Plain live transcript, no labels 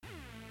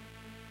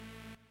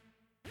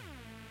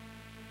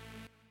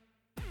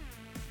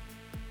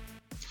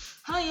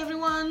Hi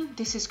everyone,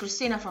 this is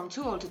Christina from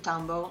Too Old to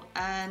Tumble,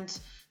 and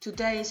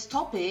today's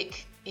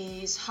topic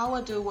is how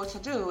I do what I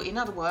do. In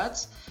other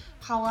words,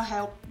 how I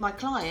help my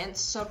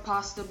clients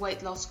surpass their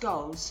weight loss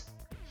goals.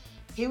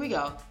 Here we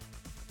go.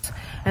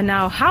 And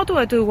now, how do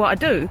I do what I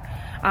do?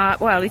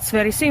 Well, it's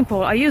very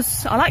simple. I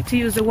like to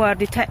use the word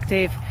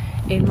detective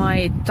in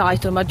my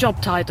title, my job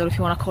title, if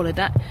you want to call it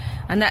that.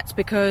 And that's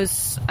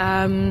because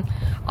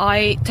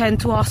I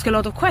tend to ask a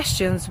lot of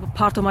questions.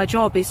 Part of my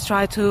job is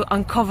try to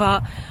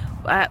uncover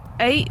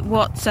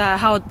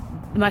how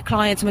my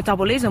clients'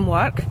 metabolism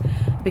work,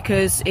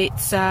 because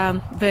it's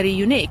very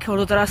unique.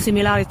 Although there are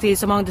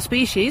similarities among the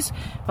species,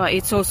 but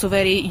it's also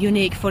very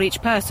unique for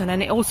each person,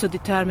 and it also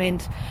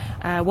determined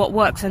what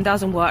works and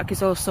doesn't work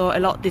is also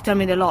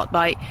determined a lot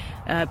by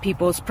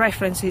people's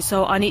preferences.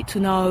 So I need to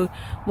know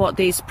what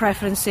these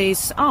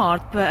preferences are,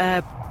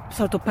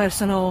 sort of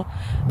personal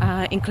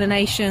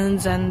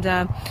inclinations and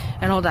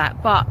all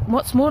that. But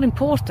what's more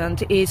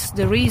important is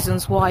the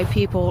reasons why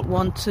people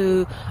want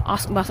to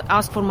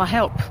ask for my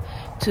help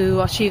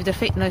to achieve their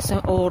fitness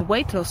or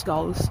weight loss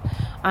goals,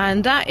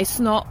 and that is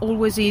not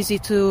always easy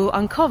to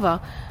uncover.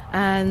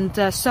 And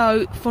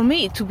so for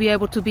me to be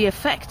able to be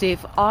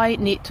effective, I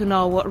need to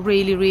know what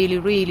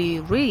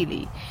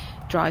really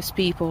drives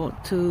people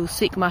to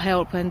seek my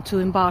help and to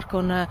embark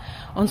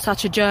on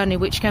such a journey,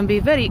 which can be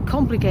very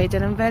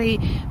complicated and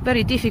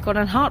very difficult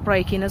and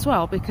heartbreaking as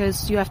well,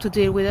 because you have to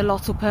deal with a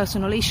lot of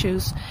personal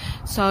issues.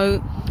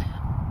 So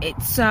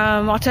it's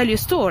I'll tell you a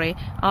story.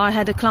 I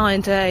had a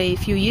client a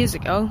few years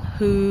ago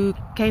who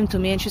came to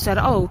me and she said,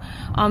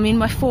 I'm in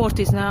my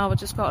 40s now, I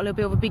just got a little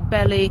bit of a big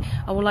belly,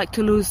 I would like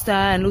to lose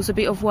that and lose a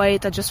bit of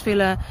weight, I just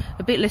feel a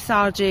bit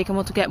lethargic, I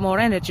want to get more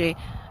energy.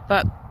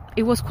 But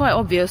it was quite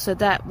obvious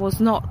that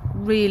was not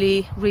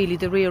really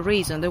the real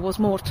reason. There was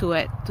more to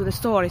it, to the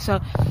story.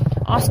 So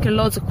asking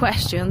loads of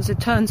questions, it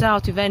turns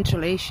out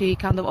eventually she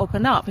kind of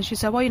opened up and she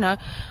said,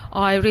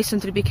 I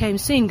recently became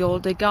single.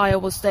 The guy I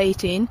was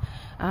dating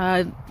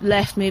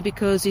left me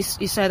because he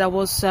said I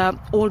was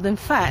old and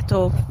fat,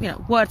 or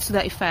words to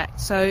that effect.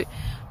 So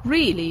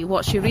really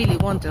what she really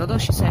wanted, although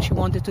she said she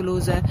wanted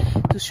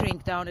to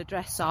shrink down a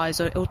dress size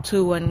or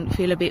two and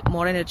feel a bit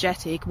more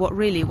energetic,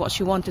 what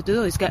she wanted to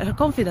do is get her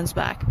confidence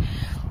back.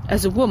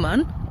 As a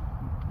woman,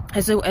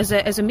 as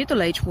a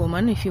middle-aged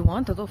woman, if you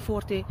want, although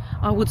 40,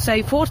 I would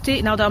say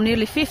 40, now that I'm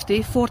nearly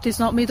 50, 40 is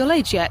not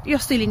middle-aged yet, you're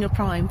still in your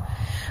prime.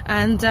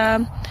 And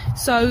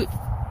so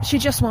she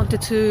just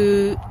wanted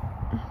to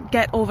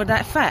get over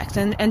that fact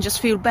and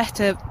just feel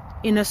better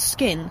in her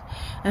skin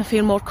and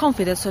feel more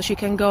confident, so she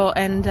can go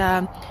and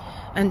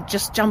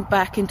just jump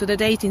back into the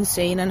dating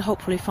scene and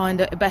hopefully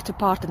find a better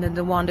partner than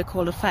the one they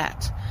call her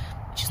fat,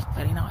 which is not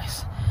very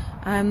nice.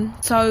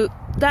 So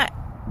that,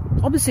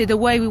 obviously, the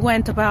way we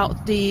went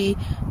about the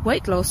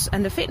weight loss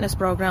and the fitness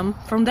program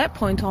from that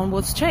point on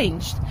was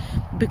changed,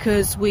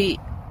 because we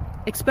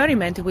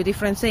experimented with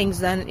different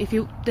things. Then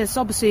there's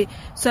obviously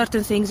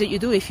certain things that you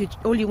do if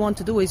all you want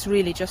to do is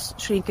really just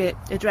shrink a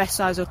dress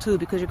size or two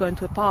because you're going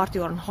to a party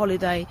or on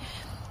holiday.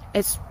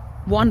 It's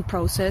one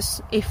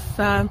process. If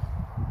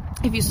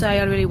you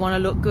say I really want to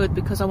look good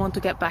because I want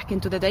to get back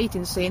into the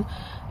dating scene,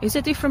 it's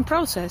a different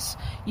process.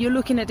 You're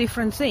looking at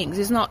different things.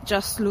 It's not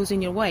just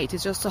losing your weight,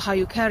 it's just how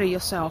you carry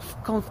yourself,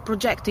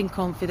 projecting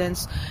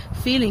confidence,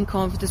 feeling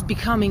confidence,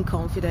 becoming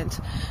confident.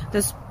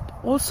 There's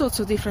all sorts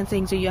of different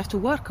things that you have to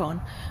work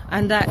on,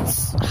 and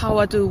that's how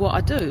I do what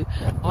I do.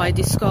 I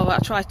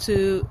try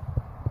to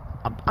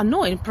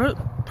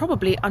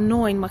probably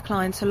annoying my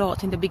clients a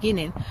lot in the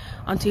beginning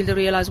until they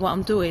realize what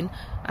I'm doing,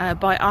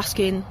 by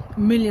asking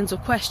millions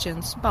of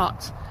questions,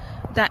 but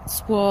that's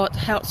what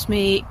helps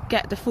me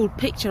get the full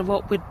picture of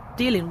what we're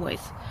dealing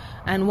with.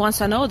 And once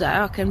I know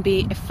that, I can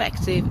be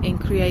effective in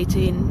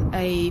creating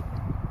a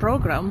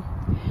program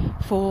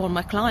for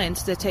my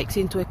clients that takes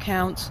into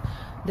account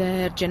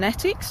their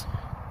genetics,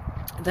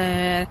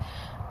 their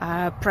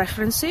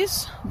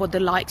preferences, what they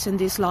likes and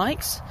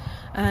dislikes,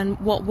 and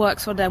what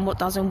works for them, what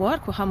doesn't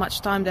work, how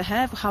much time they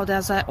have, how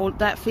does all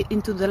that fit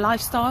into the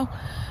lifestyle,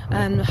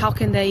 and how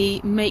can they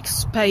make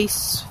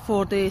space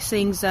for the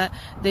things that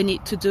they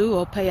need to do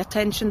or pay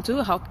attention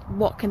to,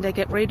 what can they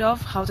get rid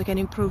of, how they can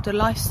improve their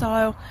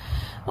lifestyle,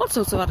 all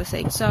sorts of other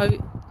things. So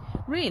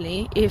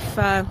really,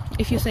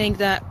 if you think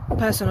that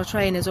personal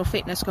trainers or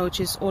fitness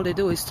coaches, all they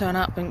do is turn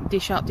up and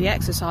dish out the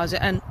exercise,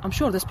 and I'm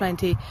sure there's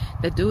plenty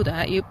that do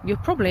that, you're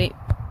probably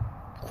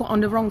quite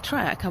on the wrong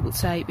track, I would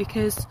say,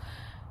 because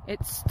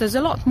there's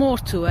a lot more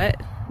to it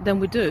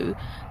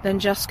than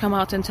just come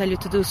out and tell you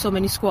to do so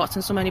many squats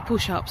and so many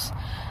push-ups.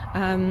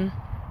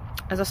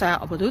 As I say,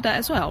 I will do that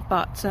as well,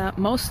 but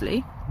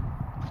mostly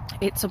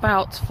it's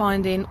about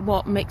finding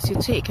what makes you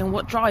tick and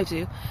what drives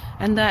you,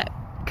 and that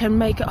can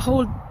make a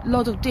whole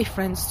lot of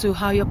difference to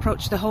how you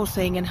approach the whole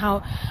thing and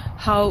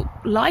how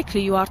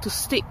likely you are to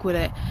stick with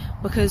it.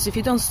 Because if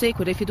you don't stick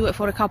with it, if you do it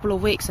for a couple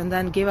of weeks and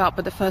then give up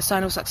at the first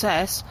sign of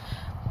success,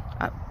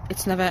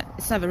 it's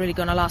never really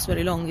going to last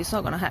very long. It's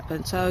not going to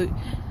happen. So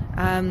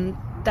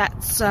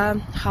that's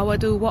how I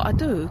do what I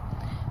do.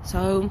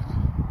 So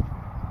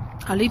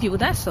I'll leave you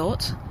with that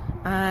thought,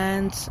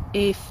 And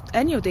if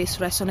any of this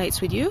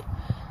resonates with you,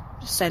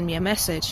 send me a message.